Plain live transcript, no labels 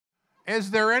Is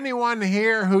there anyone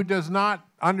here who does not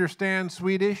understand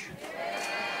Swedish?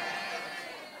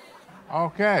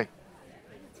 Okay.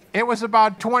 It was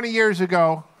about 20 years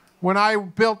ago when I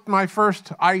built my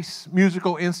first ice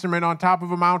musical instrument on top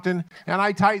of a mountain, and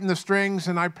I tightened the strings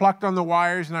and I plucked on the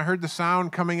wires and I heard the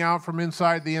sound coming out from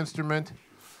inside the instrument.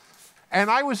 And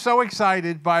I was so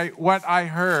excited by what I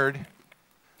heard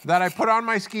that I put on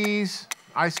my skis,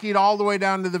 I skied all the way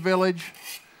down to the village,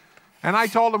 and I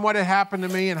told them what had happened to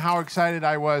me and how excited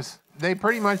I was. They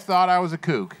pretty much thought I was a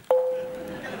kook.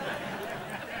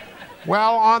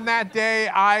 Well, on that day,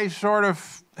 I sort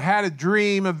of had a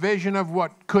dream, a vision of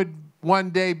what could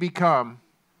one day become.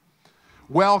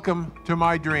 Welcome to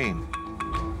my dream.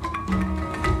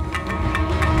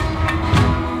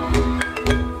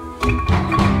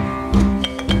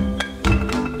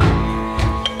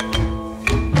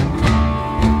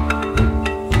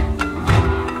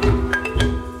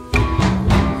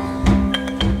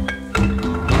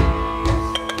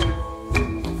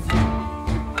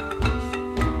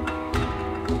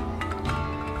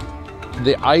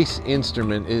 The ice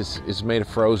instrument is made of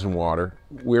frozen water.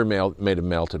 We're made of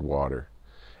melted water.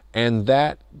 And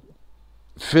that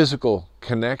physical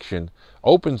connection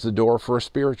opens the door for a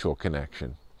spiritual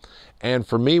connection. And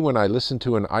for me, when I listen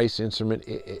to an ice instrument,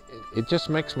 it just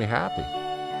makes me happy.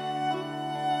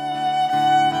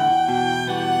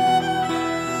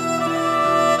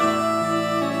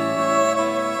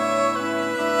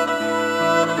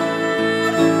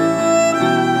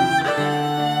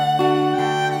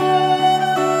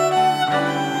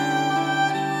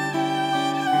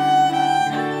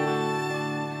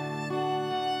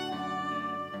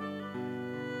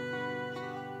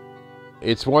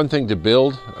 It's one thing to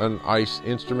build an ice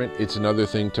instrument, it's another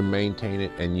thing to maintain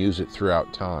it and use it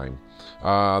throughout time.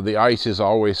 The ice is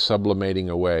always sublimating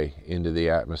away into the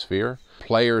atmosphere.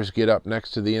 Players get up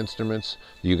next to the instruments.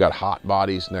 You got hot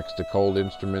bodies next to cold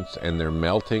instruments and they're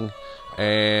melting.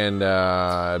 And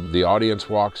the audience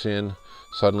walks in.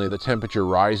 Suddenly the temperature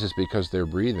rises because they're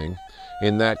breathing.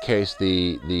 In that case,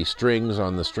 the strings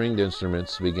on the stringed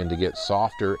instruments begin to get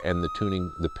softer and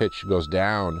the pitch goes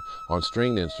down on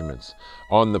stringed instruments.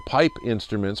 On the pipe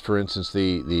instruments, for instance,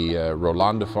 the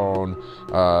rolandophone,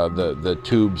 the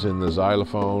tubes in the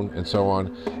xylophone and so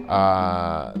on,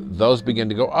 those begin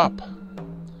to go up.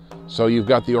 So you've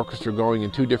got the orchestra going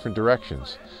in two different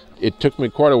directions. It took me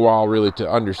quite a while really to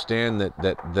understand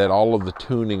that all of the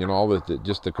tuning and all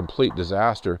just the complete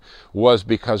disaster was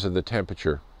because of the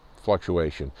temperature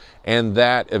fluctuation. And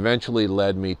that eventually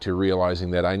led me to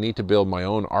realizing that I need to build my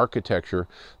own architecture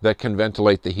that can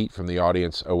ventilate the heat from the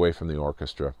audience away from the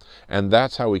orchestra. And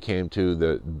that's how we came to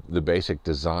the basic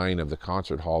design of the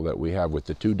concert hall that we have with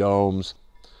the two domes,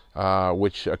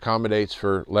 which accommodates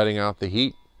for letting out the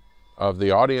heat of the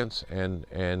audience and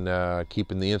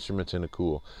keeping the instruments in a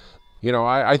cool. You know,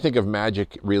 I think of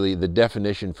magic, really, the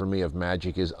definition for me of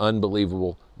magic is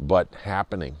unbelievable but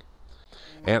happening.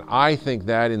 And I think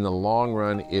that in the long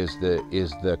run is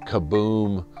the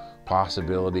kaboom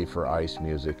possibility for ice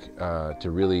music to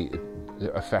really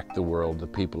affect the world, the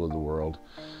people of the world,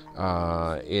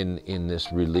 in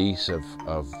this release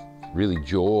of really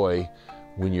joy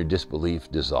when your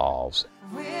disbelief dissolves.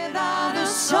 Without a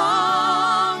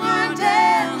song or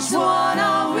dance, what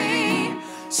are we?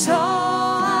 So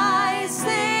I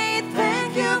say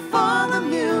thank you for the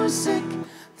music,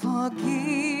 for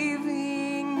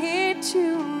giving it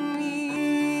to me.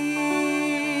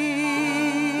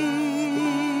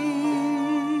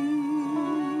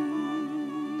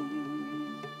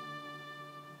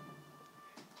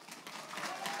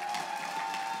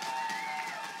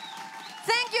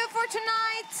 Thank you for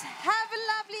tonight. Have a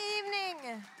lovely evening.